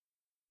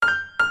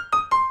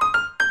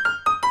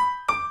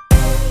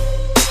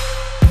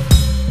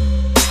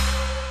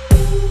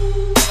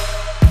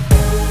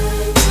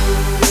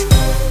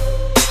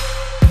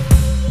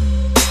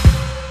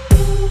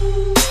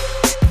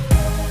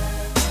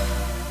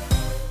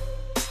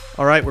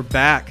All right, we're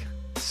back.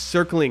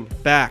 Circling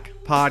Back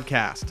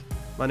podcast.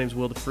 My name's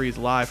Will DeFries,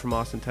 live from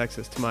Austin,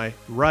 Texas. To my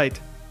right,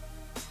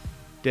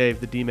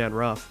 Dave, the D-Man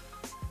Ruff.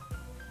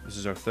 This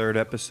is our third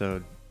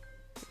episode.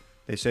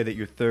 They say that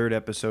your third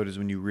episode is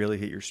when you really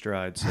hit your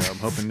stride, so I'm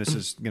hoping this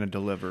is going to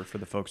deliver for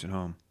the folks at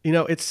home. You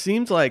know, it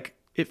feels like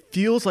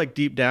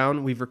deep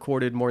down we've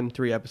recorded more than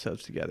 3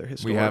 episodes together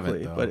historically. We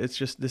haven't, though. But it's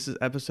just, this is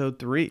episode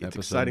 3. It's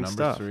exciting number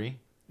stuff. 3.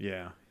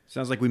 Yeah.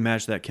 Sounds like we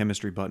matched that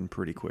chemistry button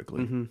pretty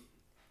quickly. Mm-hmm.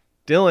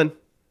 Dylan,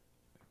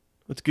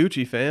 what's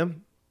Gucci,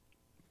 fam?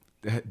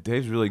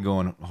 Dave's really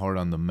going hard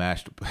on the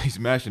mashed. He's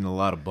mashing a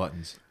lot of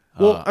buttons.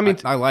 Well, I mean,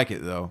 I like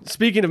it though.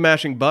 Speaking of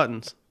mashing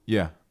buttons,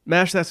 Yeah.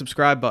 mash that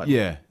subscribe button.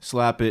 Yeah.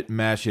 Slap it,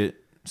 mash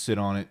it, sit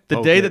on it.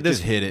 The day that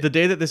just hit it. The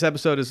day that this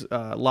episode is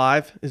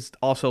live is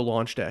also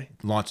launch day.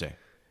 Launch day.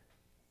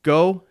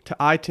 Go to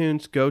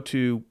iTunes, go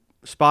to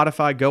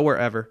Spotify, go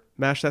wherever.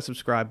 Mash that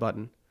subscribe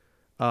button.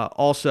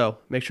 Also,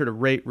 make sure to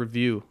rate,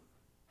 review,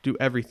 do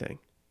everything.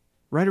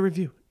 Write a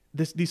review.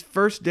 These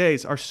first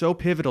days are so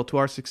pivotal to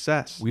our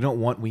success.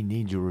 We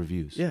need your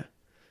reviews. Yeah.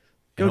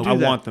 Go do I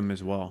that. want them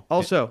as well.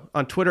 Also,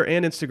 on Twitter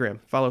and Instagram,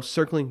 follow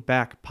Circling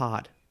Back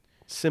Pod.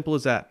 Simple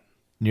as that.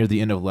 Near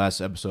the end of last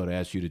episode, I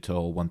asked you to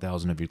tell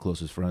 1,000 of your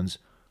closest friends.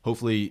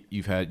 Hopefully,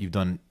 you've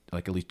done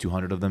like at least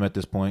 200 of them at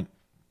this point.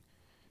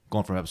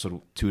 Going from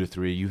episode 2 to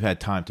 3, you've had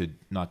time to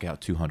knock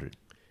out 200.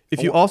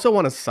 If you also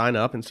want to sign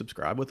up and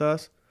subscribe with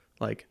us,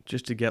 like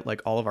just to get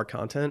like all of our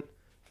content,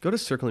 go to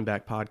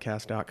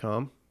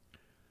circlingbackpodcast.com.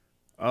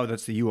 Oh,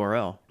 that's the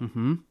URL.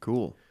 Mm-hmm.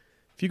 Cool.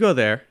 If you go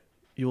there,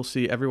 you will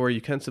see everywhere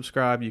you can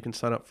subscribe. You can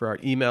sign up for our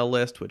email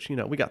list, which, you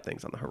know, we got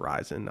things on the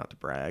horizon, not to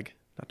brag,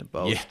 not to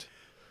boast. Yeah.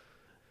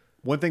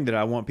 One thing that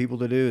I want people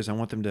to do is I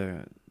want them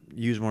to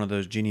use one of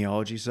those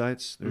genealogy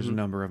sites. There's a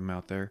number of them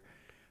out there.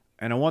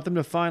 And I want them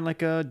to find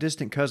like a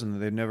distant cousin that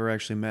they've never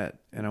actually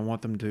met. And I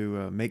want them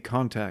to make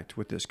contact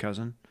with this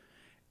cousin.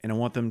 And I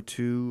want them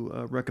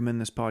to recommend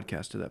this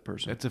podcast to that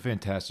person. That's a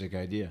fantastic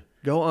idea.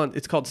 Go on.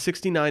 It's called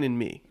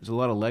 69andMe. There's a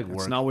lot of legwork.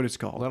 That's not what it's A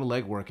called. lot of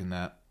legwork in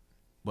that,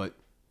 but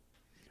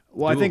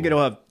Well, I think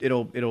doable.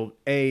 it'll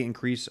A,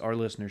 increase our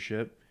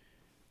listenership.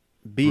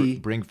 B,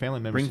 bring family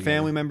members.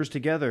 family members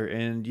together,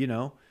 and you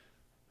know,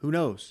 who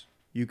knows?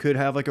 You could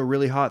have like a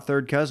really hot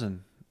third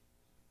cousin.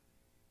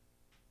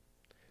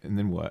 And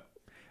then what?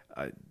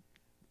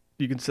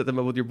 You can set them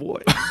up with your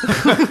boy.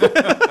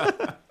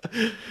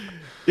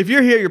 If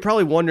you're here, you're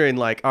probably wondering,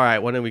 like, all right,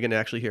 when are we going to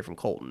actually hear from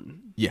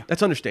Colton? Yeah.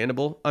 That's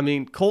understandable. I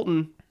mean,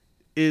 Colton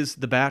is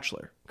the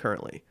bachelor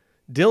currently.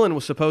 Dylan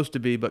was supposed to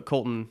be, but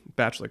Colton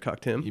bachelor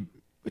cucked him.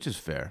 Which is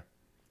fair.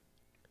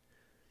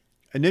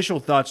 Initial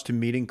thoughts to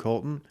meeting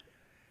Colton,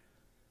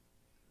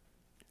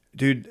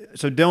 dude.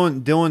 So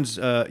Dylan's,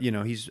 you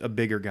know, he's a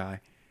bigger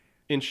guy.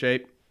 In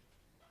shape.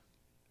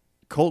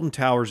 Colton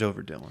towers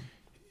over Dylan.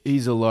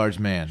 He's a large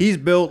man. He's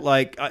built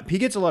like he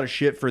gets a lot of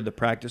shit for the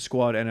practice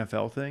squad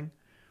NFL thing,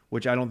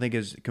 which I don't think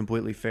is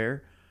completely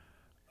fair.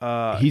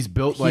 He's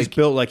built like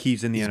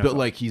he's in the he's NFL. built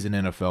like he's an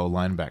NFL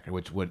linebacker,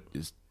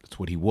 that's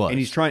what he was.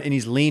 And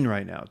he's lean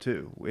right now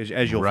too,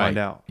 as you'll find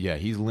out. Yeah,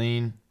 he's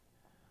lean.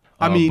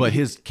 I mean, but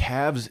his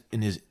calves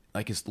and his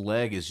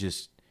leg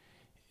is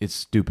it's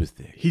stupid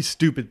thick. He's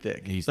stupid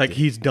thick. He's like thick.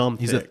 he's dumb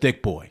thick. He's a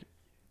thick boy.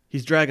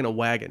 He's dragging a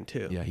wagon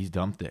too. Yeah, he's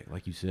dumb thick,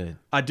 like you said.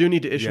 I do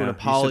need to issue Yeah, an you said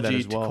that apology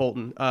as to well.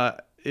 Colton.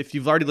 If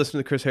you've already listened to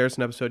the Chris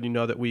Harrison episode, you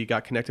know that we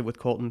got connected with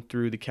Colton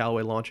through the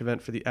Callaway launch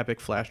event for the Epic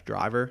Flash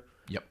Driver.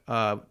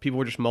 Yep. People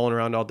were just mulling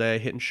around all day,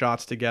 hitting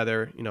shots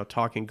together, you know,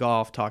 talking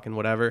golf, talking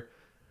whatever.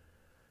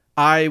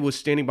 I was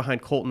standing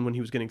behind Colton when he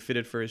was getting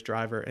fitted for his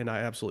driver, and I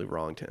absolutely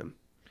wronged him.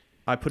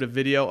 I put a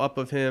video up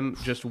of him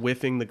just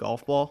whiffing the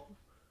golf ball.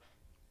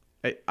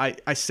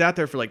 I sat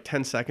there for like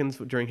 10 seconds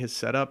during his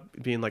setup,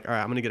 being like, all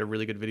right, I'm going to get a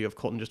really good video of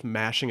Colton just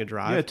mashing a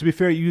drive. Yeah, to be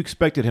fair, you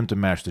expected him to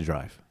mash the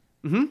drive.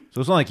 Mm-hmm. So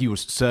it's not like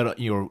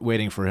you were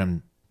waiting for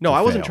him. No, to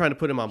I wasn't fail. trying to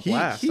put him on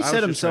blast. He I was set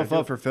just himself trying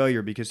to up for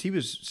failure because he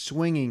was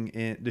swinging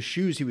in the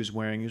shoes he was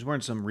wearing. He was wearing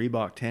some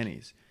Reebok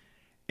tennies,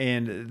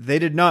 and they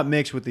did not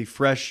mix with the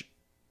fresh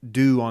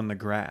dew on the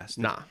grass.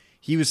 Nah.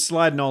 He was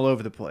sliding all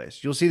over the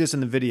place. You'll see this in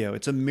the video.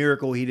 It's a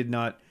miracle he did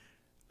not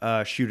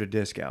shoot a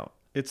disc out.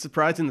 It's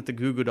surprising that the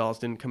Goo Goo Dolls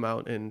didn't come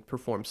out and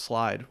perform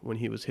Slide when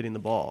he was hitting the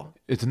ball.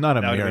 It's not a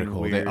That would've been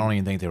miracle. I weird. don't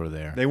even think they were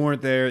there. They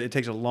weren't there. It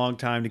takes a long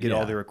time to get Yeah.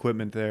 all their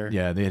equipment there.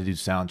 Yeah, they had to do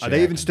sound check. Are they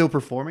even and- still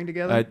performing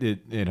together?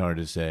 It's hard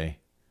to say.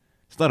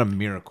 It's not a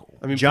miracle.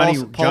 I mean, Johnny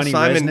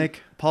Simon, Resnick?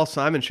 Paul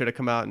Simon should have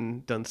come out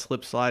and done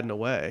Slip Sliding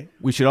Away.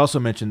 We should also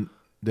mention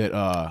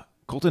that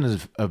Colton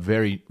is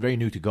very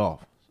new to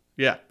golf,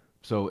 Yeah.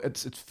 so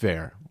it's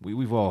fair.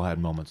 We've all had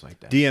moments like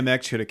that.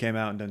 DMX should have came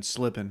out and done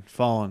slipping,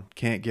 falling,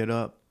 can't get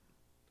up.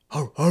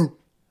 I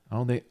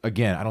don't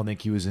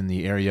think he was in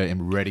the area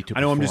and ready to.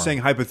 I know. I'm just perform. saying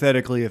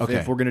hypothetically, if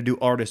Okay. we're going to do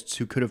artists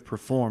who could have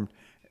performed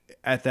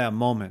at that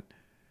moment,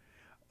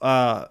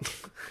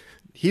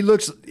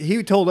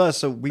 He told us,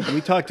 so we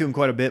talked to him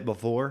quite a bit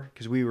before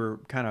because we were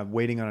kind of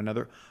waiting on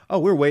another. Oh,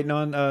 we're waiting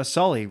on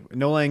Sully,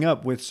 no laying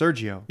up with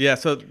Sergio. Yeah,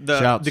 so the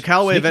Shouts.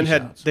 Callaway Sneaky event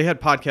shouts. they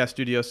had podcast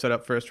studios set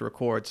up for us to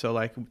record, so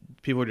like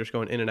people were just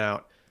going in and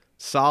out.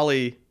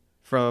 Solly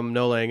from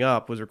No Laying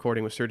Up was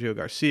recording with Sergio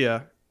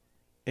Garcia,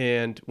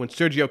 and when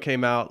Sergio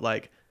came out,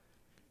 like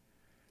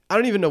I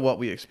don't even know what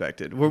we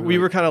expected. We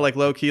were kind of like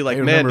low key, like,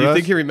 Hey, man, remember do you us?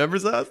 think he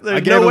remembers us? I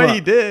There's gave no him way he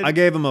did. I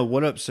gave him a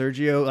 "What up,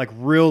 Sergio?" like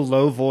real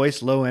low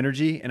voice, low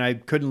energy, and I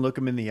couldn't look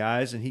him in the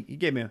eyes, and he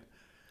gave me a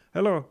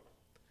hello.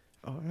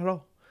 Oh,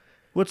 hello.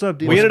 What's up,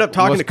 dude? We ended up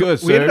talking what's to good,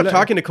 we ended sir? up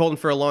talking to Colton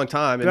for a long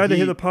time, and Glad to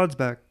he, hear the pod's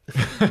back.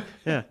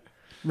 yeah,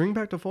 bring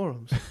back the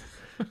forums.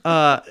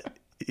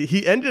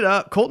 He ended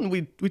up Colton.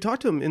 We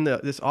talked to him in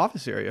this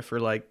office area for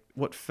like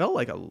what felt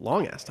like a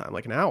long ass time,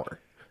 like an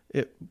hour.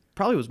 It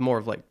probably was more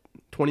of like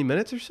 20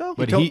 minutes or so.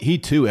 But he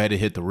too had to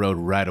hit the road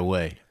right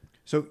away.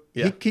 So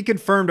Yeah. he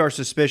confirmed our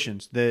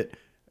suspicions that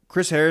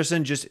Chris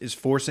Harrison just is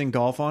forcing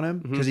golf on him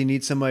because he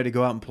needs somebody to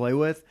go out and play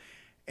with,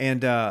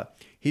 and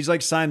he's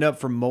like signed up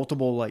for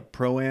multiple like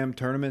pro-am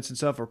tournaments and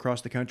stuff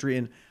across the country.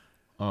 And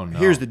Oh no.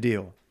 here's the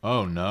deal: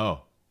 Oh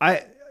no.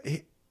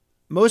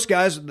 most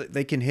guys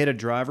they can hit a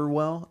driver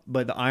well,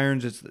 but the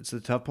irons it's the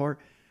tough part.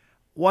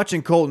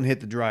 Watching Colton hit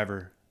the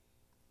driver,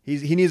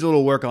 he needs a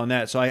little work on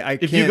that. So I If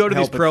can't you go to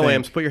these help but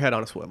pro-ams, think- put your head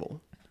on a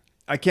swivel.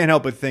 I can't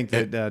help but think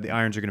that the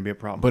irons are going to be a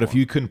problem. But for if him.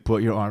 you couldn't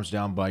put your arms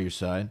down by your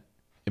side,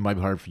 it might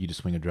be hard for you to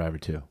swing a driver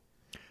too.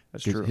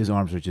 that's 'Cause true. His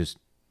arms are just,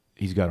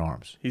 he's got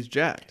arms. He's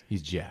jacked.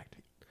 He's jacked.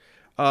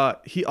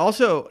 He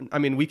also, I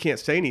mean, we can't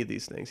say any of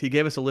these things. He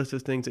gave us a list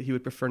of things that he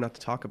would prefer not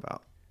to talk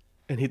about,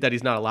 and that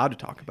he's not allowed to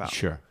talk about.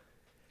 Sure.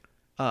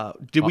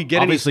 Did we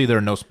get Obviously, there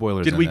are no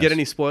spoilers. Did in we get this.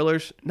 any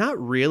spoilers? Not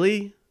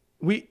really.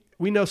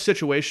 We know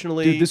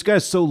situationally. Dude, this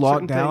guy's so locked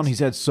certain down. things- He's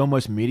had so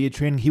much media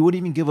training. He wouldn't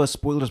even give us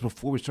spoilers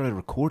before we started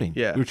recording.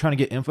 Yeah. We were trying to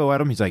get info at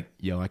him. He's like,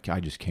 yo, I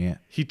just can't.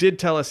 He did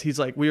tell us. He's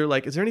like, we were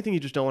like, is there anything you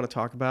just don't want to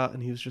talk about?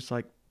 And he was just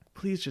like,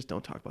 please just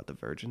don't talk about the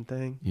virgin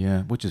thing.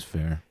 Yeah, which is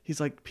fair.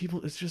 He's like,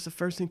 people, it's just the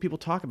first thing people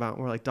talk about.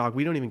 And we're like, dog,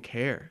 we don't even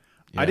care.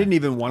 Yeah. I didn't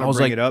even want I to was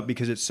bring like- it up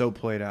because it's so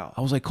played out.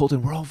 I was like,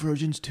 Colton, we're all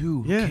virgins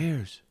too. Yeah. Who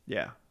cares?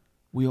 Yeah,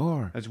 We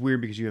are. that's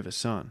weird because you have a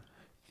son.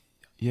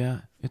 Yeah,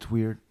 it's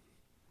weird.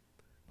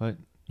 But,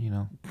 you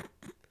know.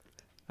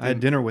 I had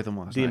dinner with him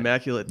last The night.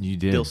 immaculate You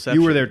did. Dilception.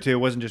 You were there too. It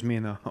wasn't just me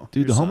and the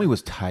Dude, the your son. homie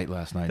was tight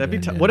last night. That'd be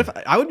during what if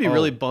dinner. I would be Oh.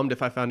 really bummed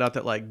if I found out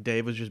that like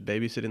Dave was just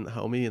babysitting the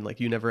homie and like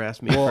you never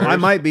asked me. Well, first. I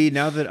might be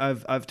now that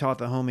I've taught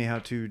the homie how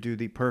to do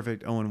the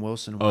perfect Owen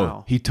Wilson. Oh,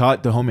 Wow. he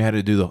taught the homie how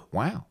to do the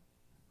wow.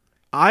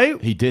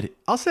 He did it.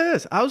 I'll say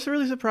this. I was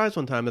really surprised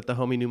one time that the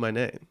homie knew my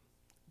name.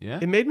 Yeah.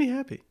 It made me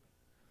happy.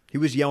 He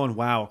was yelling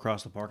 "Wow"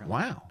 across the parking lot.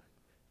 Wow.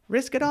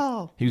 Risk it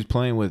all. He was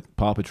playing with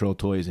Paw Patrol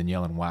toys and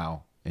yelling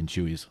wow and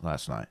Chewies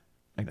last night.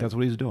 Like that's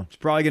what he was doing. It's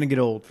probably gonna get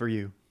old for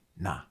you.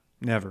 Nah.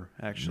 Never,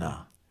 actually.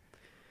 Nah.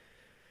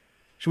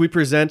 Should we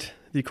present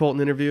the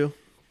Colton interview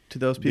to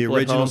those The people at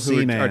original home who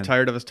are C-Man.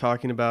 tired of us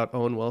talking about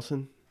Owen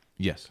Wilson?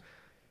 Yes.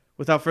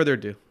 Without further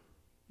ado,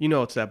 you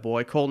know it's that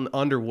boy, Colton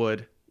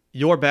Underwood,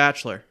 your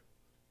bachelor.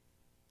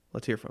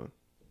 Let's hear from him.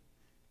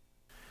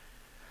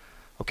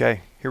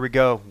 Okay, here we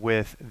go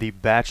with the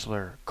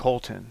Bachelor,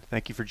 Colton.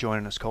 Thank you for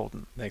joining us,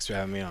 Colton. Thanks for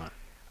having me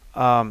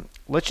on.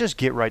 Let's just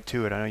get right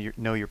to it. I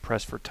know you're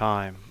pressed for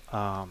time.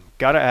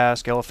 Gotta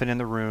ask, elephant in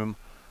the room,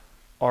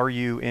 are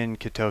you in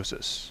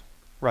ketosis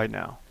right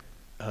now?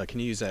 Can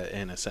you use that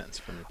in a sentence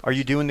for me? Are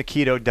you doing the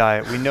keto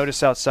diet? We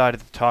noticed outside at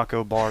the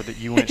taco bar that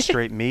you went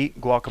straight meat,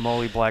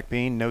 guacamole, black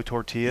bean, no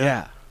tortilla.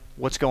 Yeah.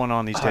 What's going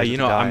on these days You with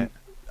know, the diet?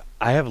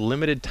 I have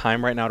limited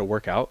time right now to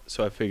work out,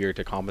 so I figure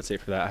to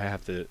compensate for that, I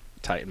have to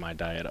tighten my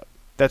diet up.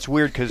 That's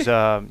weird because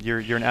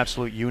you're an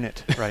absolute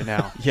unit right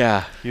now.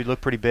 Yeah. You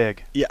look pretty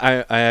big. Yeah,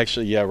 I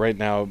actually, right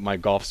now my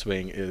golf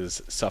swing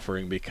is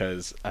suffering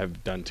because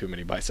I've done too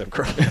many bicep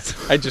curls.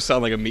 I just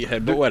sound like a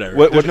meathead, but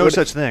whatever. There's no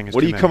such thing as What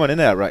are too you many. coming in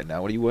at right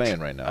now? What are you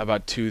weighing right now?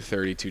 About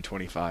 230,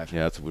 225. Yeah,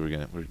 that's what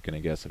we're gonna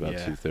guess about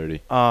Yeah.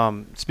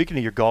 230. Speaking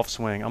of your golf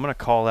swing, I'm going to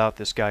call out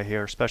this guy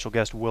here, special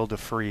guest Will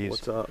DeFries.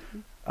 What's up?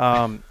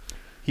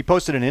 He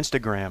posted an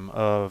Instagram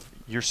of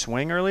your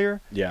swing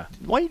earlier. Yeah.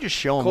 Why don't you just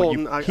show him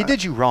Colton, what you... I- He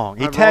did you wrong.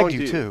 He I tagged wronged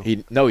you, you. too. He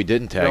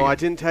didn't tag No, him. I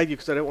didn't tag you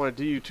because I didn't want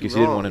to do you too Because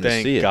wrong. he didn't want him to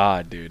Thank see it.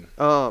 God, dude.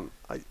 Well,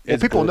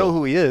 It's people know brutal.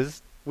 who he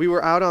is. We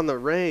were out on the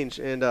range,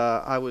 and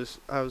I was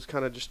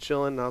kind of just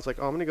chilling, and I was like,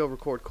 oh, I'm gonna go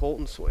record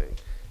Colton swing,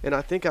 and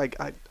I think I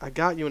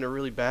got you in a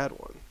really bad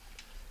one.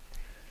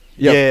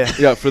 Yeah.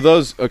 Yeah. For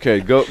those, okay,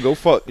 go. You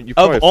Of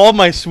probably, all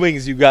my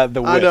swings, you got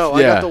the whiff. I know,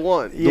 I Yeah. got the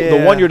one.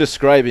 the one you're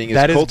describing is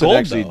That is Colton gold,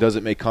 actually though.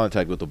 doesn't make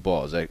contact with the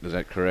ball. Is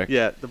that correct?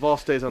 Yeah, the ball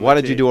stays on. Why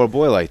the did you tee. do our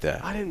boy like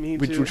that? I didn't mean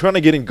We're to. trying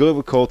to get in good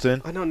with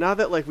Colton. I know now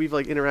that like we've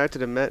like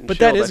interacted and met and But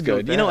chilled, that is I feel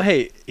good. You know, bad.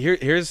 hey,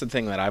 here's the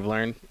thing that I've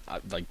learned.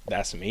 Like,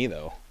 that's me,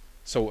 though.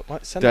 So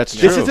what? Send That's that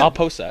to me. true. I'll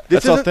post that.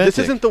 this that's this authentic.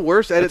 isn't the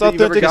worst edit That's that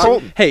you've ever authentic gotten.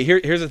 Colton. Hey,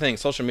 here's the thing.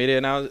 Social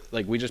media now,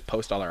 like we just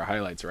post all our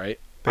highlights, right?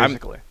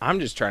 Basically. I'm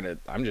just trying to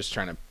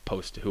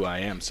post who I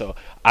am. So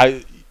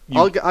I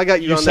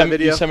got you you on send that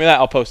video. You send me that,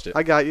 I'll post it.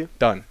 I got you.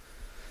 Done.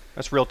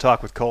 That's real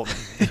talk with Colton.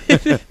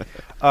 Tell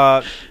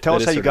us is how you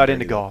sort of got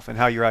into dirty, golf and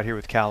how you're out here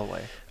with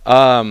Callaway.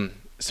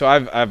 So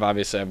I've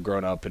obviously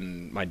grown up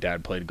and my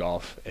dad played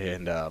golf,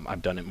 and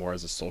I've done it more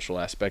as a social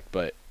aspect,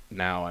 but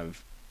now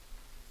I've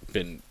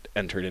been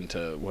entered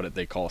into what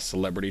they call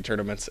celebrity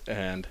tournaments,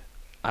 and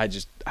I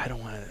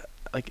don't want to,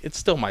 like, it's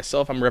still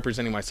myself. I'm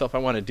representing myself. I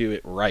want to do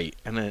it right,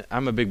 and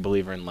I'm a big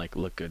believer in, like,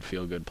 look good,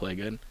 feel good, play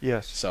good.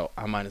 Yes. So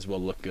I might as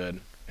well look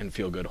good and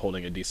feel good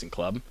holding a decent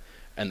club,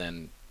 and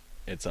then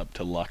it's up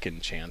to luck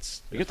and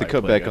chance. You get if to I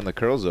cut play back good. on the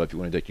curls though if you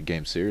want to take your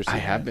game seriously. I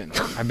have man. been.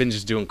 I've been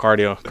just doing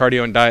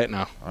cardio and diet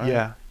now. All right.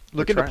 Yeah.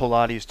 Look We're into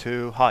Pilates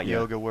too. Hot Yeah.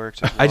 yoga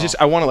works. As well.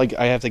 I want to, like,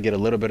 I have to get a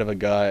little bit of a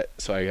gut,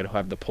 so I got to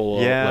have the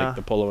pull, Yeah. like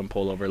the pull and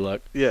pull over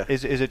look. Yeah.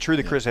 Is it true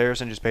that Chris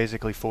Harrison just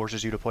basically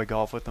forces you to play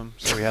golf with him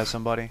so he has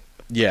somebody?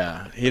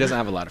 Yeah, he doesn't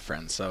have a lot of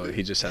friends, so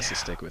he just has to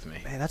stick with me.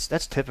 Man,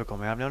 that's typical,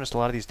 man. I've noticed a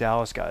lot of these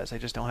Dallas guys, they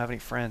just don't have any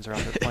friends. They're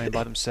out there playing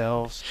by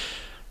themselves,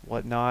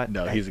 whatnot.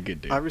 No, he's a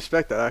good dude. I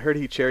respect that. I heard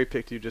he cherry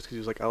picked you just because he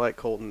was like, I like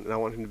Colton and I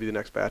want him to be the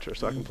next bachelor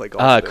so I can play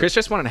golf. with him." Chris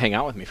just wanted to hang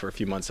out with me for a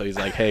few months, so he's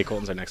like, "Hey,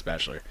 Colton's our next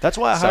bachelor." That's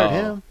why I So- hired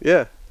him.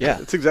 Yeah. Yeah.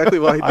 That's exactly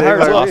why he I did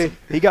hired hire him. me.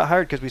 He got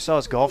hired because we saw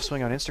his golf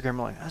swing on Instagram.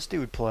 We're like, this dude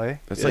would play.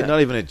 That's Yeah. like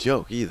not even a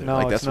joke either. No,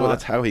 like it's that's not.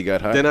 that's how he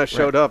got hired. Then I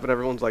showed up and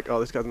everyone's like, oh,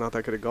 this guy's not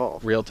that good at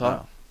golf. Real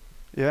talk.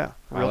 Yeah,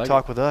 I real like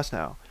talk with us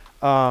now.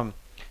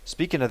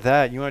 Speaking of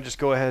that, you want to just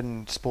go ahead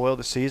and spoil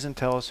the season?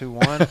 Tell us who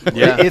won,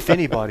 Yeah. if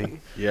anybody.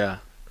 Yeah.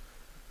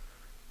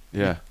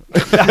 Yeah.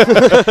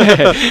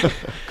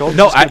 Golden's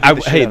No, just gonna beat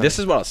the shit hey, out of this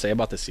him. is what I'll say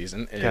about the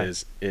season Okay.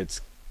 is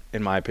it's,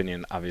 in my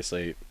opinion,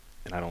 obviously,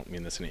 and I don't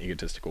mean this in an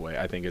egotistical way.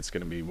 I think it's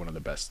going to be one of the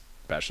best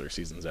bachelor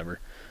seasons ever.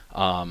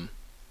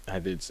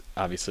 It's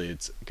going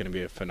to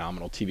be a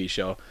phenomenal TV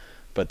show,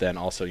 but then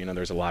also,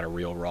 there's a lot of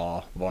real,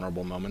 raw,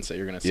 vulnerable moments that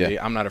you're going to see.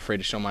 Yeah. I'm not afraid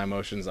to show my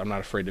emotions. I'm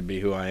not afraid to be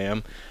who I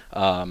am.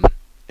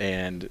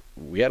 And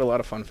we had a lot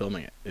of fun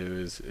filming it.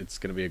 It's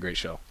going to be a great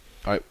show.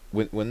 All right.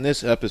 When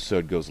this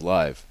episode goes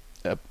live,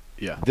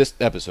 Yeah. this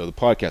episode, the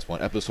podcast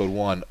one, episode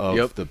 1 of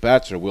Yep. The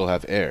Bachelor will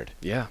have aired.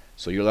 Yeah.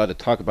 So you're allowed to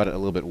talk about it a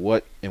little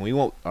bit. And we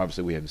won't.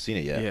 Obviously, we haven't seen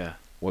it yet. Yeah.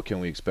 What can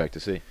we expect to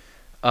see?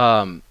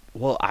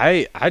 Well,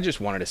 I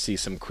just wanted to see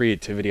some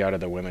creativity out of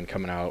the women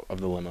coming out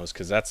of the limos,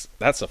 because that's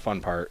the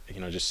fun part,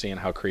 just seeing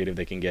how creative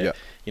they can get.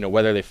 Yeah.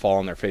 Whether they fall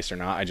on their face or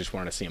not, I just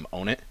wanted to see them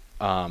own it.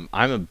 I'm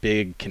a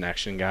big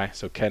connection guy,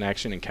 so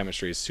connection and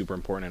chemistry is super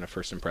important in a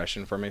first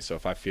impression for me. So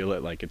if I feel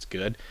it, like, it's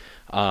good.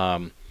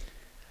 There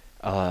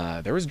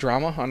was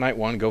drama on night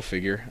 1. Go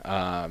figure.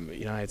 I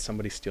had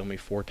somebody steal me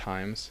 4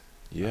 times.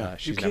 Yeah.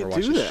 She's can't never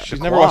watched. do that. She's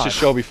The never watched the quad.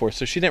 show before,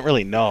 so she didn't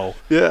really know.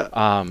 Yeah.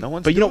 No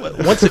one's But doing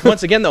it.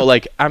 once again though,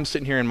 like, I'm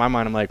sitting here in my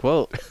mind, I'm like,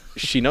 well,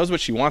 she knows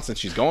what she wants and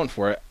she's going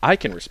for it. I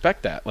can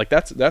respect that. Like,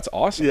 that's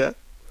awesome. Yeah.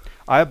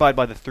 I abide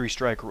by the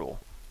 3-strike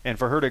rule, and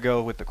for her to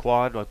go with the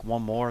quad, like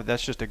one more,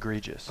 that's just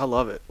egregious. I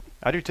love it.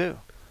 I do too.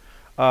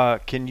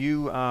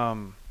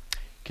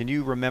 Can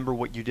you remember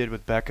what you did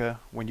with Becca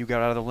when you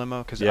got out of the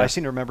limo? Because Yeah. I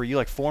seem to remember you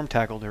like form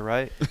tackled her,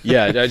 right?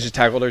 Yeah, I just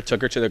tackled her,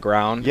 took her to the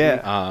ground.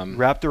 Yeah.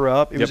 Wrapped her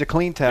up. It was a yep.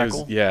 clean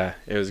tackle. It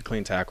was a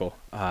clean tackle.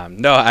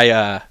 No,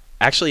 I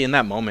actually, in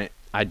that moment,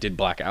 I did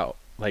black out.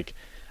 Like,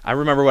 I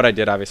remember what I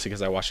did, obviously,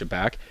 because I watched it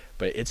back.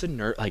 But it's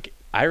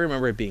I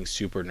remember it being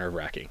super nerve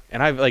wracking.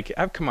 And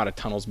I've come out of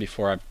tunnels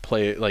before.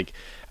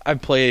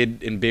 I've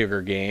played in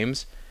bigger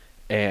games,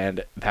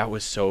 and that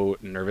was so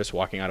nervous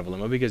walking out of a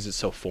limo because it's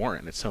so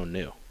foreign. It's so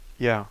new.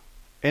 Yeah.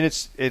 And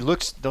it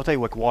looks, don't they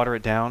like water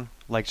it down?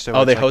 Like so.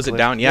 Oh, it's they like hose it cliff-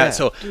 down. Yeah.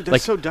 So Dude, that's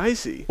like, so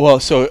dicey. well,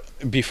 so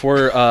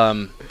before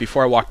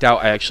I walked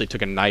out, I actually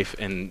took a knife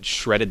and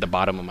shredded the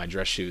bottom of my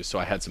dress shoes, so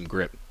I had some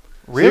grip.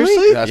 Really?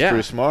 Seriously? That's Yeah.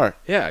 pretty smart.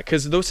 Yeah,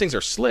 because those things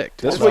are slick.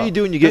 That's what you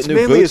do when you get That's new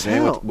manly boots, as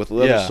man. hell. With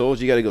leather Yeah.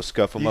 soles, you got to go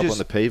scuff them You up just- on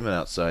the pavement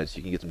outside so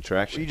you can get some Are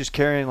traction. you just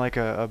carrying like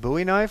a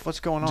Bowie knife? What's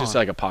going on? Just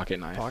like a pocket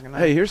knife. Pocket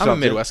knife? Hey, here's I'm a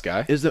something. Midwest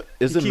guy. Is the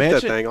You keep that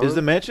mansion thing on. is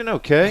the mansion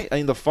okay? I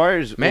mean, the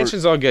fires.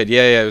 Mansion's all good.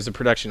 Yeah. It was the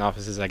production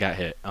offices that got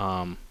hit.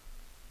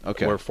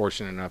 Okay. We're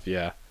fortunate enough.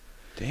 Yeah.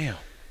 Damn.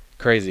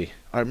 Crazy.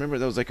 I remember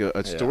that was like a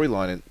Yeah.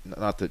 storyline, and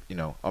not that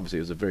obviously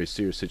it was a very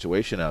serious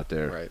situation out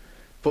there. Right.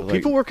 But Like,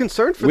 people were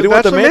concerned for We the didn't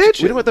want the Bachelor mansion.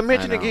 Mansion. We didn't want the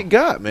mansion to know. get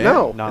got, man.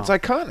 No. No. It's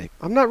iconic.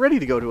 I'm not ready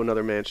to go to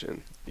another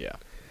mansion. Yeah.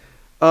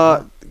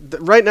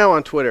 Right now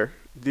on Twitter,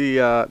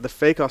 the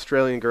fake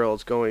Australian girl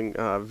is going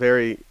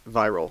very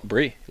viral.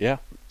 Bree. Yeah.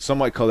 Some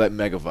might call that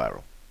mega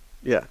viral.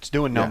 Yeah. It's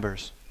doing Yeah.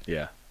 numbers.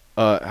 Yeah.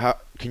 How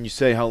can you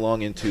say how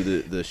long into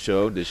the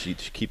show does she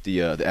keep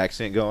the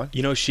accent going?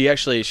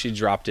 She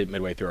dropped it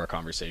midway through our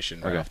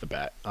conversation right Okay. off the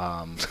bat.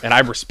 And I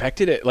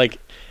respected it. Like,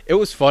 it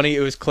was funny,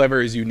 it was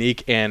clever, it was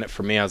unique, and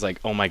for me, I was like,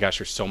 oh my gosh,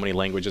 there's so many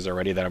languages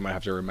already that I'm gonna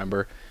have to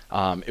remember.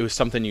 It was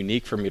something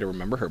unique for me to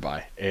remember her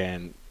by,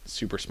 and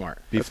super smart.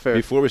 That's fair.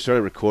 Before we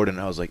started recording,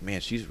 I was like,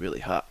 man, she's really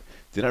hot.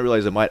 Then I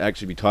realized I might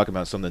actually be talking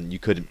about something you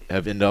could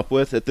have ended up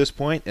with at this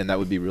point, and that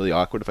would be really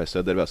awkward if I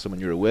said that about someone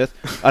you were with.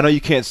 I know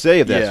you can't say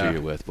if that's Yeah. who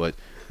you're with, but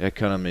that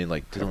kind of mean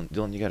like,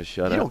 Dylan, you got to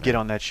shut up. You don't get man.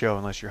 on that show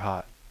unless you're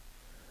hot.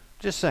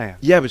 Just saying.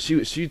 Yeah, but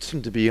she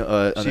seemed to be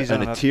She's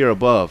on on a a- tier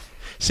above.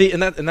 See,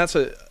 and that's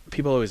what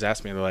people always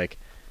ask me. They're like,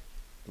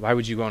 why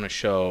would you go on a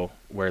show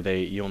where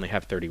you only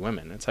have 30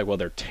 women? It's like, well,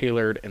 they're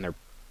tailored and they're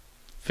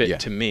fit Yeah.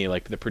 to me.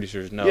 Like the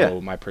producers know Yeah.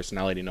 my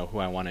personality, know who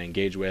I want to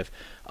engage with.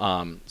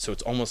 So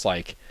it's almost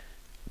like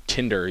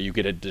Tinder. You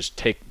get to just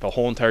take the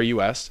whole entire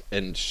U.S.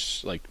 and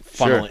like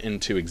funnel Sure. it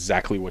into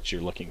exactly what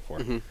you're looking for.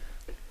 Mm-hmm.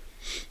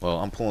 Well,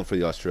 I'm pulling for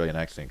the Australian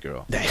accent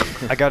girl.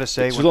 I gotta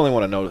say, She's the only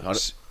one I know.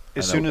 as I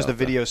know soon as the about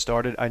that. video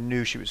started, I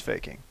knew she was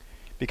faking,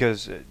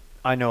 because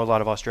I know a lot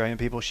of Australian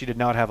people. She did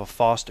not have a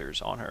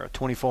Foster's on her, a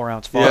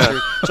 24-ounce Foster.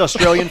 It's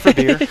Australian for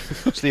beer.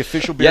 It's the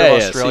official beer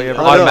of Australia. see, Everybody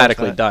knows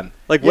automatically that. done.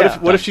 Like,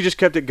 what Yeah. if she just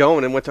kept it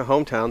going and went to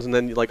hometowns, and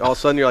then like all of a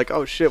sudden you're like,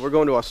 oh shit, we're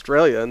going to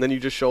Australia, and then you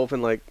just show up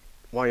in like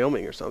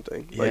Wyoming or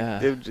something. Like,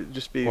 Yeah. it would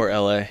just be Or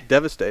L.A.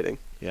 devastating.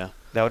 Yeah.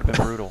 That would have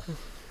been brutal.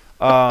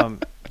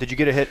 Did you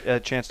get a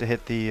chance to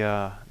hit the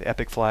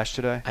Epic Flash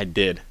today? I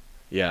did.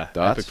 Yeah.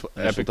 Dots? Epic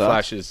Initial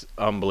Flash dots? is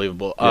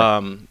unbelievable.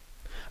 Yeah.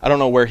 I don't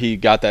know where he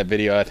got that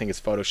video. I think it's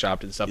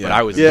photoshopped and stuff. But Yeah.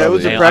 I was Yeah, it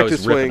was a I practice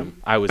was ripping swing.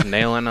 him. I was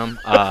nailing them.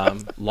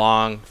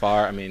 Long,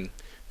 far. I mean,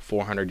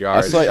 400 I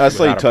yards. saw you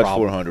without a touch problem.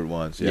 400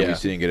 once. Yeah, we Yeah.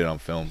 just didn't get it on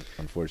film,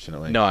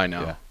 unfortunately. No, I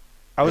know. Yeah.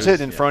 I was It was-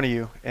 hitting in yeah. front of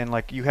you, and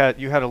like you had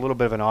a little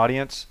bit of an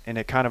audience, and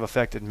it kind of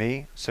affected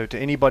me. So to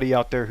anybody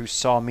out there who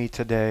saw me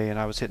today, and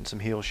I was hitting some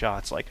heel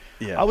shots, like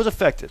Yeah. I was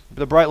affected.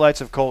 The bright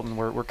lights of Colton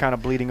were kind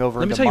of bleeding over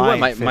Let me into tell you what,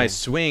 my fitting.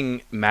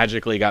 swing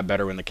magically got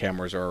better when the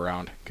cameras are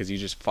around because you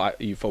just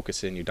you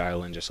focus in, you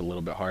dial in just a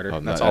little bit harder. Oh,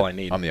 and that's no, all I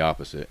need. I'm the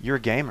opposite. You're a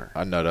gamer.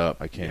 I nut up.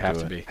 I You can't have do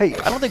to it. be. Hey,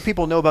 I don't think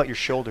people know about your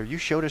shoulder. You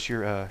showed us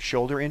your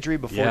shoulder injury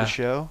before Yeah. the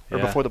show or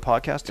Yeah. before the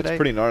podcast today. It's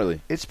pretty gnarly.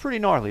 It's pretty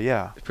gnarly,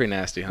 yeah. It's pretty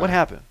nasty, huh? What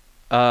happened?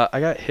 I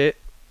got hit.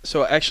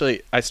 So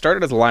actually, I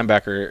started as a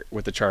linebacker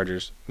with the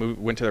Chargers.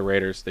 Went to the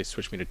Raiders. They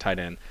switched me to tight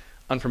end.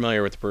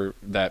 Unfamiliar with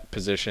that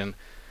position.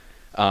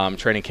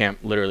 Training camp,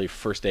 literally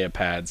first day of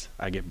pads,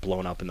 I get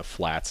blown up in the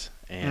flats.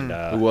 And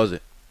Mm. Who was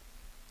it?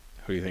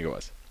 who do you think it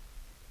was?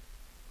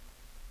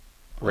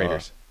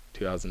 Raiders,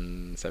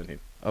 2017.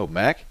 Oh,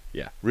 Mac?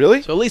 Yeah.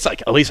 Really? So at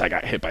least I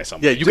got hit by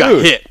somebody. Yeah, you got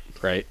Dude. hit,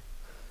 right?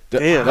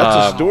 Damn.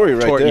 That's a story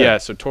right tore, there. Yeah,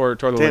 so tore the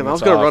Damn, I ligaments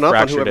was gonna off, run up on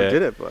fractured whoever it.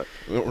 did it, but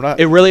We're not.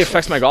 It really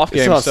affects my golf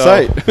it's game. on so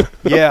site.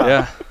 Yeah.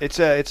 Yeah. It's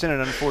in an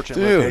unfortunate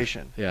Dude.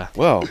 location. yeah,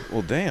 well,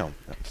 damn.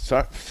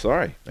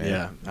 Sorry, man.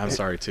 yeah. I'm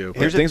sorry too.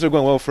 Here's a- Things are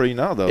going well for you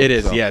now, though. It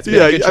is, so. yeah. It's been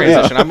yeah, a good I mean,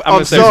 transition. I'm I'm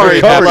gonna say sorry,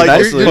 very but happy like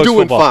nicely. you're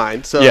doing Post-football.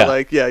 fine. So Yeah.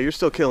 like, yeah, you're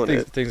still killing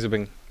it. Things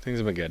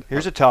have been good.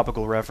 Here's a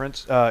topical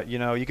reference.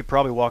 You could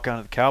probably walk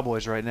onto the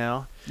Cowboys right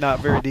now. Not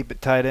very deep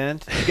at tight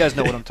end. You guys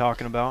know what I'm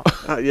talking about.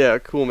 Yeah,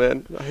 cool,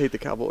 man. I hate the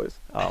Cowboys.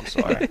 Oh, I'm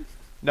sorry.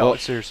 No, Well,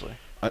 but seriously.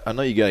 I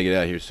know you got to get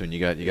out of here soon. You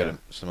got Yeah.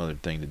 some other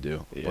thing to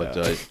do. Yeah.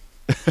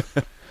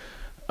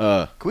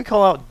 But Can we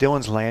call out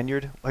Dylan's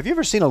lanyard? Have you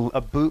ever seen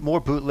a more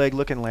bootleg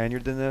looking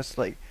lanyard than this?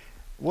 Like,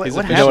 what He's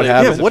happened? You know what officially-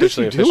 happened? he's What did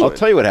officially you do? official. I'll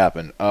tell you what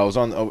happened. I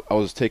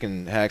was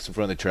taking hacks in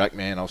front of the track,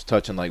 man. I was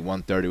touching like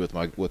 130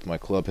 with my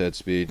club head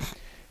speed,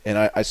 and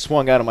I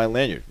swung out of my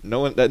lanyard. No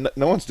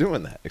one's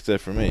doing that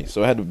except for me.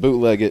 So I had to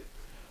bootleg it,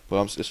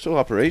 but it's still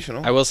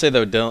operational. I will say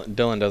though,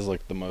 Dylan does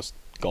look the most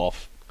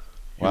golf.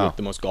 You Wow. look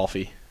the most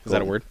golfy. Is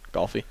that a word?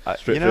 Golfy.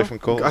 Straight, you know, from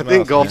Colton's I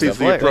think mouth, golf man. is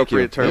the Thank you.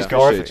 appropriate term. He's Yeah,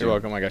 golfy. appreciate You're you.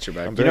 welcome. I got your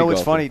back. I'm You know very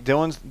what's golfy. funny?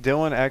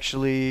 Dylan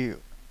actually,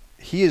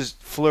 he has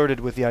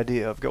flirted with the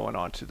idea of going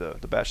on to the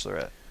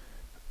Bachelorette.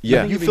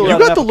 Yeah. You You filled out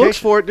an got the looks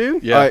application. for it,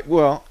 dude. Yeah.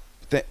 Well,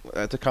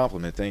 that's a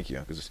compliment. Thank you.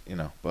 Because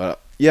but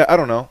yeah, I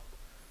don't know.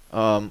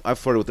 I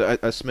flirted with it.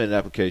 I submitted an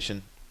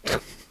application,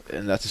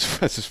 and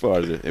that's as far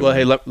as it. Well,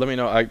 hey, went. let me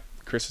know.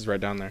 Chris is right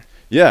down there.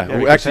 Yeah, Yeah, we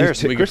well, can actually,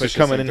 Harrison. We can Chris push is this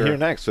coming thing in here through.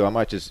 next, so I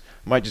might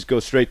just go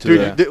straight to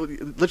Dude,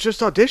 the. let's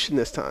just audition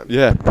this time.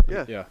 Yeah,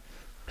 Yeah. Yeah.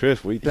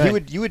 Chris, what do you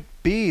think? You would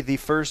be the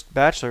first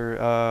Bachelor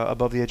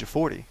above the age of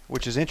 40,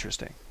 which is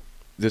interesting.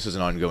 This is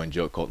an ongoing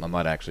joke, Colton. I'm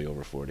not actually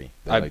over 40.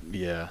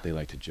 Yeah. They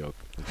like to joke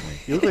with me.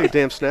 You look like a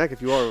damn snack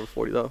if you are over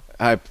 40, though.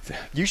 I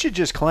You should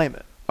just claim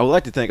it. would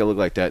like to think I look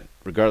like that,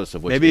 regardless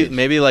of what.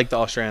 Maybe like the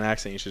Australian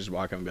accent. You should just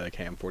walk up and be like,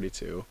 "Hey, I'm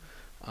 42."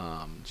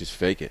 just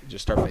fake it.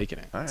 Just start faking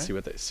it. All right. See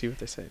what they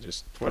say.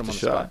 Just put Worth them a on the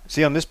shot. spot.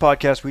 See, on this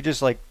podcast, we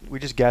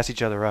just gas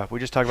each other up. We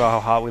just talk about how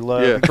hot we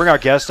look. Yeah. We bring our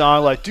guests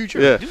on, like, dude,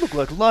 Yeah. you look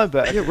like a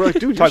linebacker. Yeah, we're like,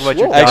 dude, Talk you're about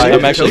your swole. diet. Actually,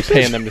 I'm Yeah. actually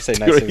paying them to say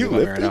nice Are things you about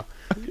me right now.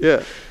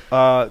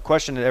 Yeah.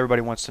 Question that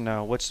everybody wants to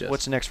know: Yes.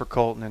 What's next for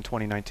Colton in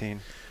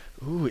 2019?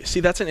 Ooh, see,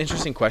 that's an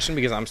interesting question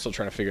because I'm still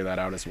trying to figure that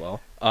out as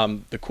well.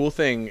 The cool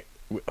thing,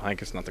 I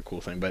guess not the cool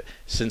thing, but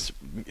since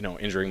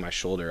injuring my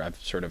shoulder, I've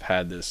sort of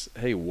had this.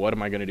 Hey, what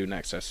am I going to do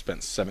next? I've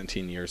spent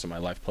 17 years of my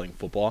life playing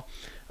football.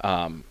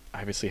 I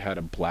obviously had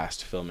a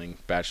blast filming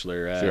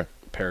Bachelorette, Sure.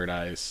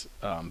 Paradise,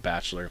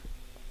 Bachelor.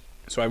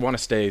 So I want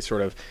to stay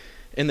sort of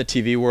in the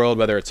TV world,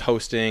 whether it's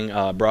hosting,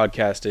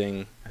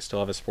 broadcasting. I still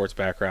have a sports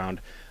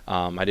background.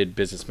 I did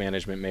business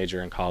management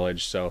major in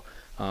college, so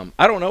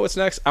I don't know what's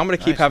next. I'm gonna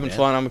keep Nice, having man.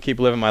 fun. I'm gonna keep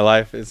living my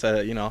life. It's a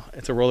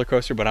it's a roller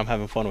coaster, but I'm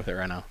having fun with it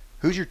right now.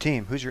 Who's your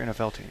team? Who's your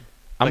NFL team?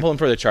 I'm Like- pulling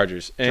for the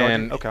Chargers,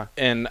 and Okay.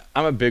 and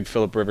I'm a big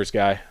Phillip Rivers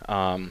guy.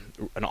 An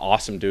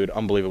awesome dude,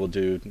 unbelievable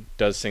dude,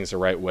 does things the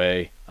right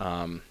way.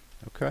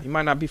 Okay. He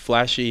might not be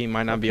flashy. He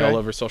might not be Okay. all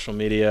over social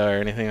media or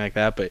anything like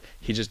that, but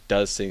he just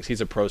does things.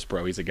 He's a pro's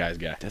pro. He's a guy's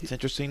guy. That's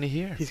interesting to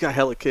hear. He's got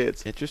hella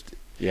kids. Interesting.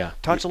 Yeah.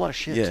 Talks a lot of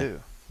shit Yeah. too,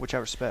 which I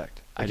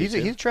respect. I Like, do he's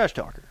too. a trash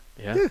talker,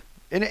 Yeah. Yeah.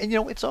 and you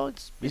know it's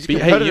He's a Hey,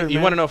 competitor, you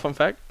man. want to know a fun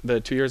fact? The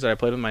 2 years that I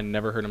played with him, I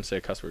never heard him say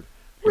a cuss word.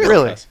 He Really?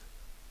 never cussed.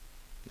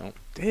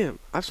 Damn,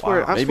 I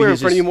swear, Wow. I Maybe swear in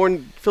he's front of you just- more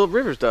than Philip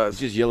Rivers does.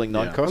 He's just yelling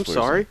Yeah. non-cuss I'm words.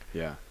 sorry.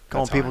 Yeah.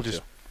 calling That's people how I just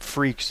feel.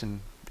 freaks and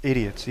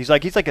idiots. He's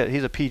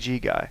a PG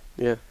guy.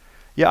 Yeah.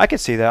 Yeah, I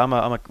could see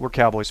that. We're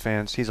Cowboys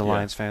fans. He's a Yeah.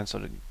 Lions fan, so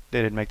they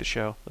didn't make the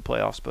show, the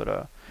playoffs. But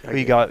who get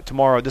you got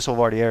tomorrow? This will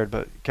have already aired,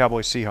 but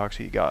Cowboys Seahawks.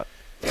 Who you got?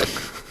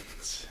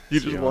 You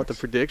just want the Seahawks.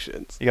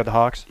 predictions. You got the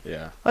Hawks.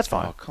 Yeah. That's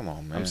fine. Oh, come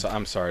on, man.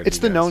 I'm sorry. It's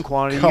to the you known guys.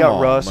 quantity. Come you got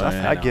on, Russ.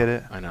 man. I know. get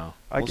it. I know.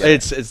 I get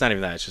it. It's not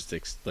even that. It's just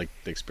the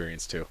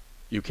experience too.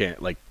 You can't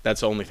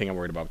that's the only thing I'm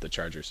worried about with the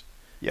Chargers.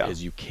 Yeah.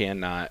 Is you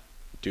cannot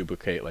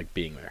duplicate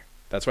being there.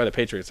 That's why the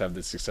Patriots have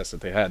the success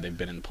that they had. They've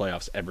been in the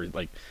playoffs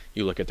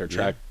you look at their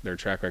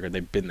track record.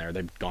 They've been there.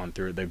 They've gone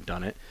through it. They've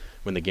done it.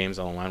 When the game's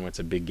on the line, when it's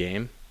a big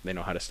game, they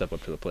know how to step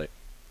up to the plate.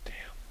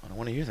 I don't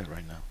want to hear that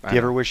right now. Do you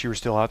ever wish you were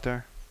still out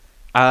there?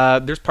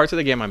 There's parts of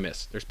the game I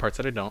miss. There's parts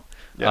that I don't.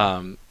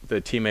 Yeah. The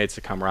teammates,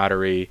 the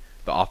camaraderie,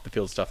 the off the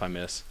field stuff I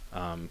miss.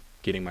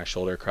 Getting my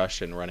shoulder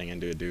crushed and running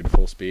into a dude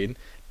full speed,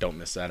 don't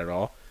miss that at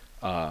all.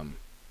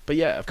 But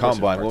yeah, of course,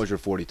 Combine. there's What was your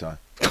 40 time?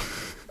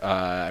 parts.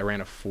 I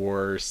ran a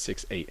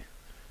 4.68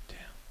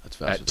 That's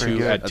faster. at Pretty two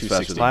good. at That's 260.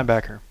 faster than-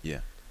 Linebacker.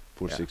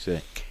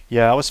 4.68.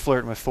 Yeah, I was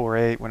flirting with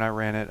 4.8 when I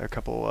ran it a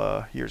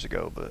couple years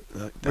ago, but we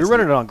That's were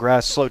running it on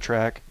grass, slow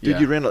track. Dude, Yeah.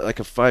 you ran like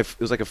a 5.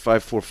 It was like a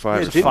 5.45.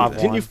 Yeah, or didn't, five something.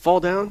 didn't you one. fall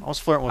down? I was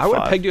flirting with I would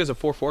have 5. pegged you as a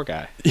 4.4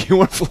 guy. You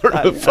weren't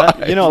flirting with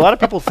 5. You know, a lot of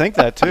people think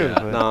that too. Yeah.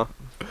 But No.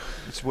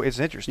 it's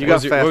interesting. You got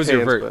what was fast what was your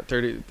hands, vert? but-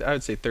 30. I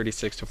would say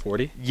 36 to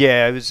 40.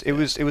 Yeah, it was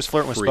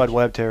flirting with Freak. Spud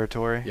Webb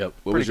territory. Yep.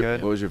 What was pretty your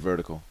good. What was your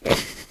vertical?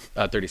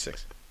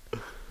 36.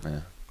 Yeah.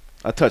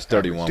 I touched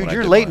 31. Dude, when I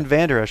you're did Leighton mine.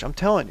 Vander Esch. I'm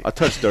telling you. I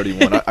touched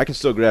 31. I can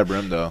still grab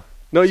rim though.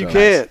 No, you So-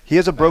 can't. He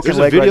has a broken There's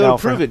a leg video right now.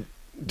 to prove for- it,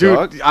 Dude,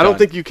 dog. I don't Done.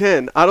 think you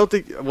can. I don't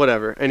think.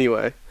 Whatever.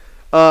 Anyway.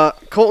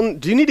 Colton,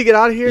 do you need to get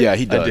out of here? Yeah,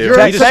 he does. do. You're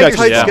Tag- on tag such your- a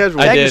tight yeah.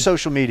 schedule. I Tag your did.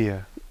 social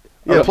media.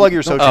 Yeah, Or plug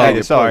your social tag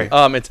media. it, Sorry.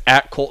 plug It's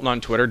at Colton on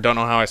Twitter. Don't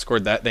know how I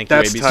scored that. Thank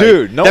That's you, tight. ABC.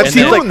 Dude, no That one's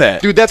seems doing like,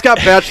 that. dude, that's got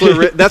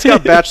that's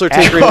got bachelor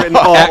tinkering written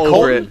all At over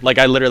Colton. it.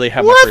 I literally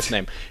have What? my first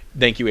name.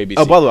 Thank you, ABC.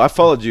 Oh, by the way, I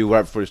followed you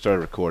right before you started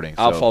recording.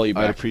 I'll so follow you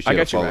back. I'd appreciate I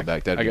got a follow you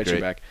back. That'd I be got great.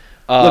 you back.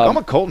 Look, I'm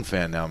a Colton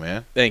fan now,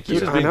 man. Thank you.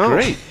 This has I been know.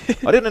 great.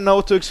 I didn't know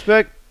what to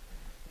expect.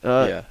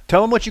 Yeah.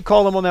 Tell him what you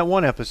called him on that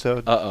one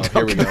episode.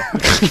 Here we go.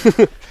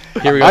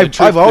 Here we go.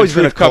 I've always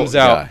been a comes Colton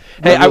out. guy.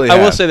 Hey, I really I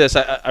will have. say this.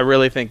 I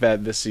really think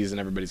that this season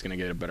everybody's going to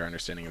get a better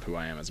understanding of who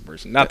I am as a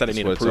person. Not that I That's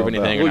need what to it's prove all about.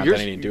 anything or Well, not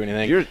that I need to do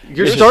anything.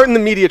 You're starting the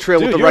media trail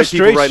Dude, with the you're a right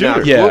people straight right now.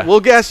 shooter. Yeah. We'll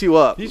gas you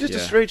up. He's just a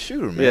Yeah. straight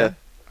shooter, man. Yeah.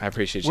 I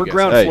appreciate you We're guys.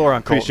 ground Hey, floor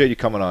on Colton. appreciate you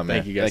coming on, man.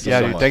 Thank you guys Yeah,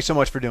 so dude. much. Thanks so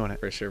much for doing it.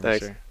 For sure. Thanks.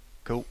 For sure.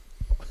 Cool.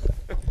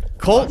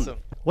 Colton, Awesome.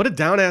 what a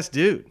down ass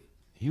dude.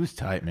 He was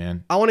tight,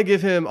 man. I want to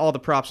give him all the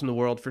props in the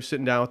world for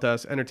sitting down with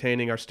us,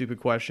 entertaining our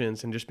stupid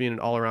questions, and just being an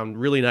all around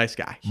really nice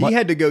guy. He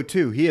had to go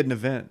too. He had an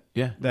event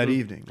Yeah. that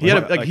evening. He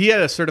had he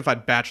had a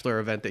certified bachelor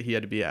event that he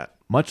had to be at.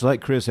 Much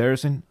like Chris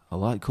Harrison, a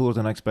lot cooler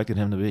than I expected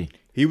him to be.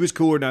 He was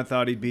cooler than I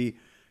thought he'd be.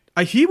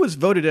 He was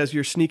voted as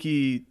your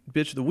sneaky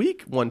bitch of the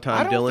week one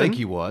time, I don't Dylan. think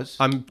he was.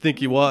 I think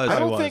he was. I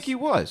don't think he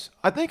was.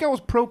 I think I was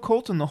pro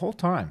Colton the whole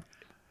time.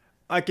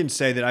 I can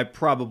say that I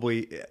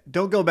probably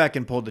don't go back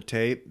and pull the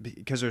tape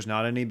because there's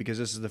not any, because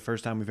this is the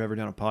first time we've ever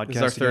done a podcast. This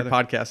is our third together.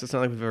 podcast. It's not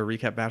like we've ever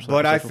recapped Bachelor.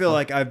 But I episodes feel before.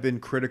 like I've been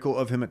critical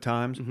of him at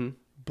times.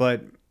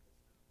 But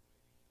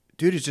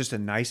dude is just a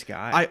nice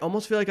guy. I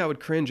almost feel like I would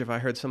cringe if I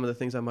heard some of the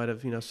things I might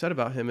have said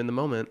about him in the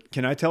moment.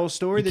 Can I tell a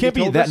story? You that can't he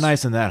be told that us?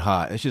 nice and that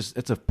hot.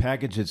 It's a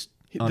package that's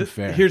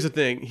unfair. Here's the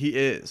thing. He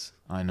is.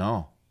 I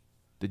know.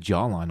 The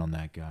jawline on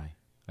that guy.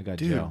 I got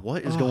Dude, gel.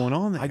 what is going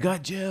on there? I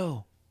got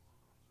gel.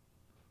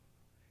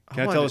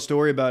 Can I tell a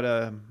story about?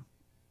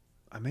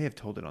 I may have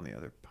told it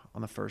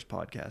on the first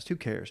podcast. Who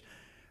cares?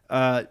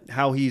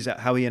 How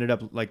he ended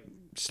up like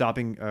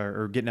stopping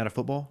or getting out of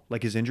football,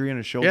 like his injury on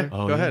his shoulder. Yeah,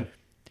 Oh, go yeah. ahead.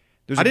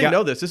 There's I a didn't guy-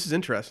 know this. This is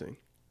interesting.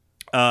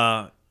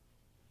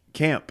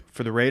 Camp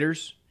for the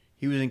Raiders.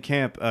 He was in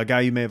camp. A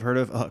guy you may have heard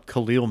of,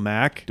 Khalil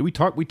Mack. Did we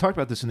talk? We talked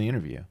about this in the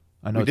interview.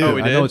 I know. We It's did. been-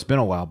 We I know did? it's been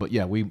a while, but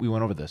yeah, we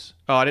went over this.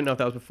 Oh, I didn't know if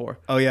that was before.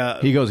 Oh yeah.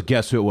 He goes,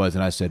 "Guess who it was?"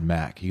 And I said,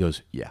 "Mac." He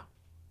goes, "Yeah."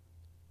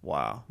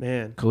 Wow.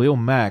 Man. Khalil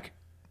Mack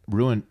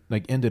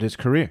ended his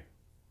career.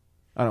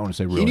 I don't want to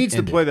say ruined. He needs to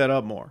ended. play that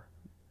up more.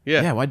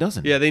 Yeah. Yeah, why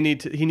doesn't? Yeah, he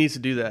needs to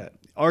do that.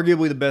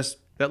 Arguably the best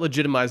That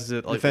legitimizes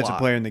it. Like, defensive a lot.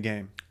 player in the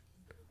game.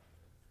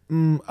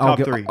 I'll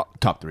Top three.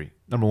 Top three.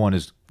 Number one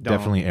is Donald.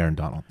 definitely Aaron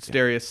Donald.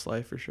 Darius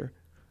Slay for sure.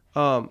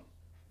 What'd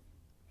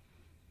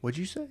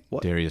you say?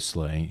 What? Darius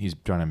Slay. He's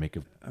trying to make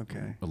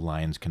Okay. a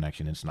Lions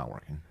connection. It's not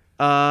working.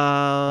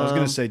 I was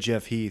gonna say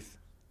Jeff Heath.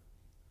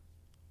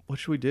 What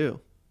should we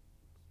do?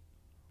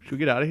 Should we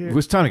get out of here? It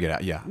was time to get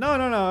out. Yeah. No.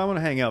 I want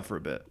to hang out for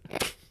a bit.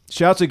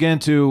 Shouts again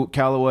to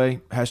Callaway,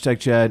 hashtag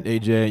Chad,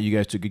 AJ. You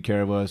guys took good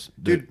care of us.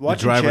 Dude, The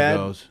watching driver Chad,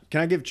 goes.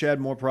 can I give Chad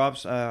more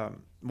props?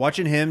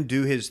 Watching him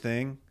do his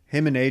thing,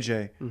 him and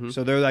AJ.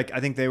 So they're like, I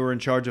think they were in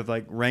charge of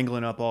like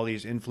wrangling up all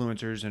these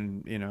influencers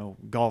and, you know,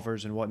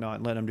 golfers and whatnot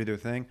and letting them do their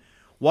thing.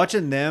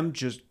 Watching them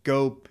just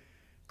go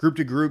group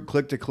to group,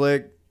 click to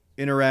click,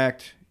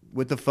 interact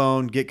with the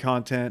phone, get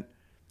content,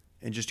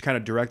 and just kind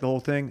of direct the whole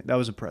thing. That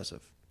was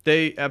impressive.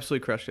 They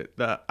absolutely crushed it.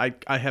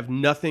 I have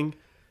nothing.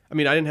 I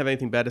mean, I didn't have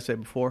anything bad to say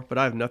before, but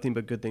I have nothing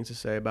but good things to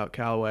say about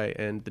Callaway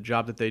and the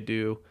job that they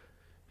do,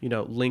 you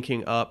know,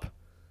 linking up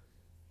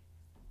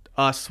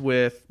us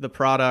with the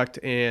product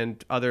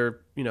and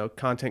other, you know,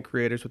 content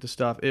creators with the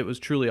stuff. It was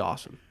truly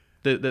awesome.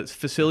 The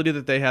facility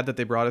that they had that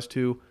they brought us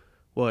to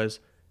was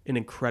an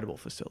incredible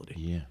facility.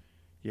 Yeah.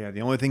 Yeah,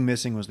 the only thing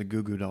missing was the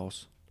Goo Goo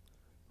Dolls.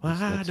 Why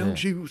That's don't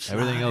it. you slide?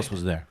 Everything else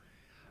was there.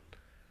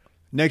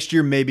 Next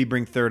year, maybe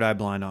bring Third Eye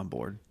Blind on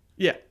board.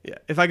 Yeah.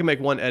 If I could make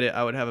one edit,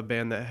 I would have a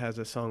band that has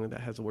a song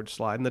that has the word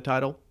slide in the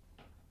title,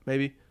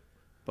 maybe.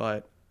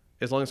 But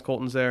as long as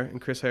Colton's there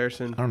and Chris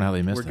Harrison, I don't know how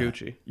they missed we're that.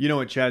 Gucci. You know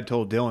what Chad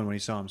told Dylan when he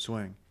saw him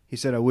swing? He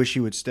said, I wish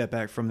you would step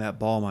back from that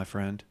ball, my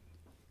friend.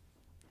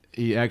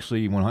 He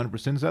actually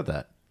 100% said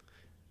that.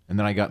 And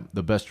then I got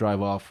the best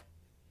drive off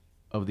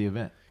of the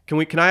event.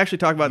 Can I actually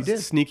talk about You did.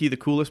 Sneaky, the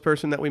coolest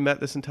person that we met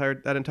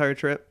that entire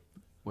trip?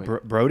 Wait.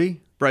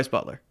 Brody? Bryce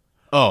Butler.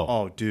 Oh,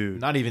 Oh, dude.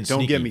 Not even Don't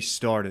sneaky. get me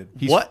started.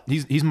 What?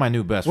 He's my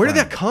new best Where did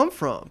friend. that come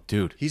from?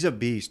 Dude, He's a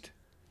beast.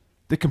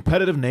 the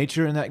competitive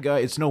nature in that guy,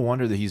 it's no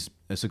wonder that he's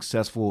a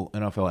successful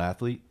NFL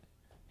athlete.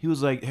 He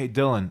was like, hey,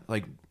 Dylan,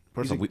 like,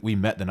 first of all, we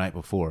met the night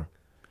before.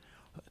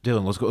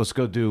 Dylan, let's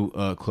go do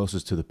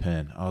closest to the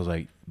pin. I was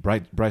like,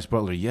 Bryce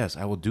Butler, yes,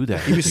 I will do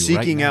that. He was with you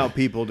right seeking now." out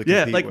people to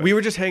Yeah, compete like with. we were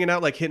just hanging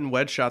out, like hitting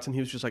wedge shots, and he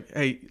was just like,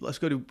 "Hey, let's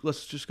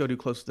just go do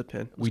close to the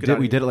pin." We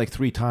did it like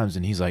 3 times,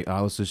 and he's like,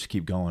 oh, let's just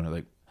keep going. I'm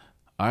like,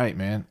 all right,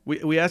 man.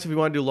 We asked if he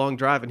wanted to do a long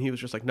drive, and he was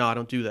just like, "No, I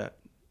don't do that.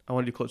 I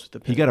want to do close to the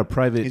pin." He got a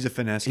private. He's a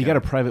finesse He guy. got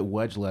a private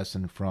wedge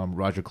lesson from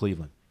Roger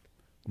Cleveland.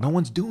 No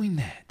one's doing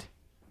that.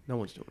 No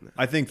one's doing that.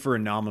 I think for a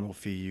nominal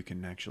fee, you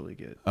can actually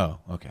get. Oh,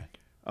 okay.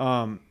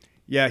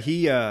 Yeah,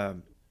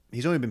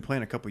 he's only been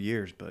playing a couple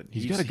years, but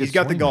He's he's got a good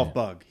got the swing, golf man.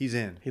 bug. He's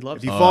in. He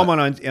loves If you it. follow him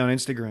on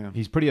Instagram,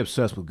 He's pretty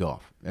obsessed with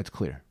golf. That's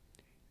clear.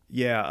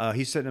 yeah,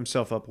 he's setting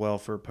himself up well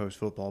for post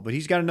football. But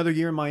he's got another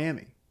year in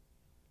Miami.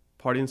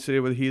 Party in the city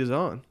where the heat is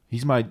on.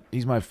 He's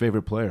my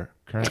favorite player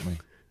currently,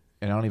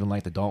 and I don't even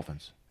like the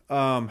Dolphins.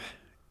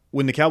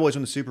 When the Cowboys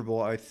win the Super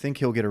Bowl, I think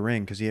he'll get a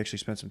ring because he actually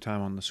spent some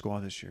time on the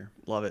squad this year.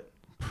 Love it.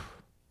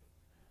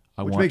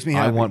 Which makes me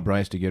happy. I want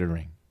Bryce to get a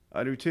ring.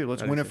 I do too.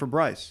 Let's I do win it too. for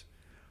Bryce.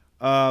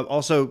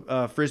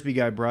 Also, frisbee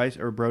guy Bryce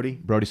or Brody.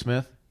 Brody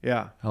Smith,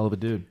 Yeah, hell of a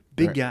dude.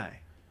 big Right. guy.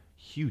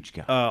 Huge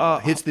guy.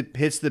 Hits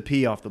the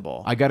P off the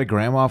ball. I got a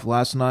gram off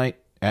last night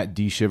at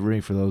D Shivery.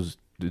 For those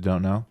that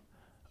don't know,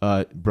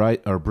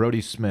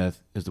 Brody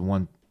Smith is the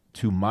one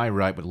to my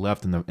right, but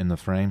left in the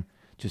frame,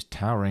 just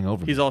towering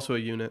over He's me. also a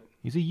unit.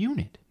 He's a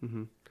unit.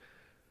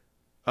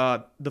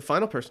 The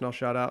final person I'll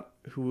shout out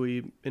who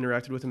we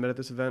interacted with and met at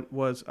this event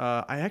was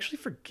I actually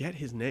forget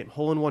his name.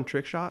 Hole in one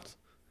trick shots.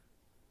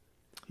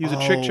 He was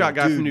a trick shot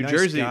guy dude, from New nice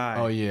Jersey. guy.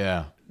 Oh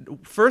yeah.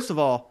 First of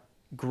all,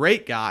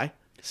 great guy.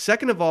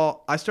 Second of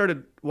all, I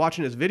started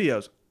watching his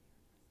videos.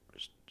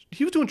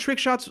 He was doing trick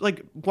shots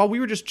like while we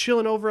were just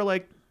chilling over,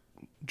 like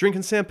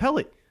drinking San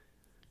Pelli.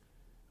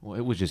 Well,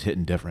 it was just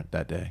hitting different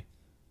that day.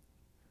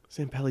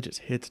 San Pelli just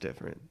hits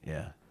different.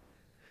 Yeah.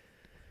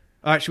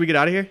 All right, should we get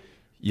out of here?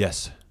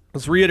 Yes.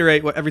 Let's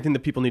reiterate everything that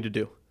people need to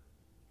do.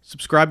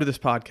 Subscribe to this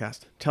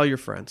podcast. Tell your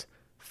friends.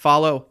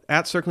 Follow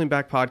at Circling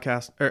Back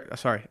Podcast.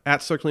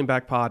 At Circling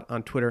Back Pod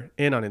on Twitter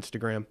and on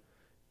Instagram.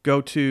 Go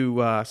to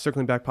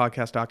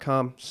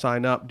circlingbackpodcast.com.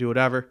 Sign up. Do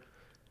whatever.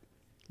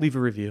 Leave a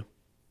review.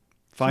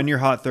 Find your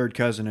hot third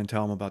cousin and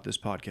tell him about this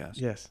podcast.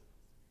 Yes.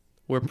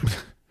 We're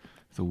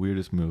It's the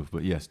weirdest move,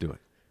 but yes, do it.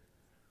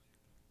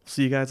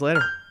 see you guys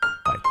later.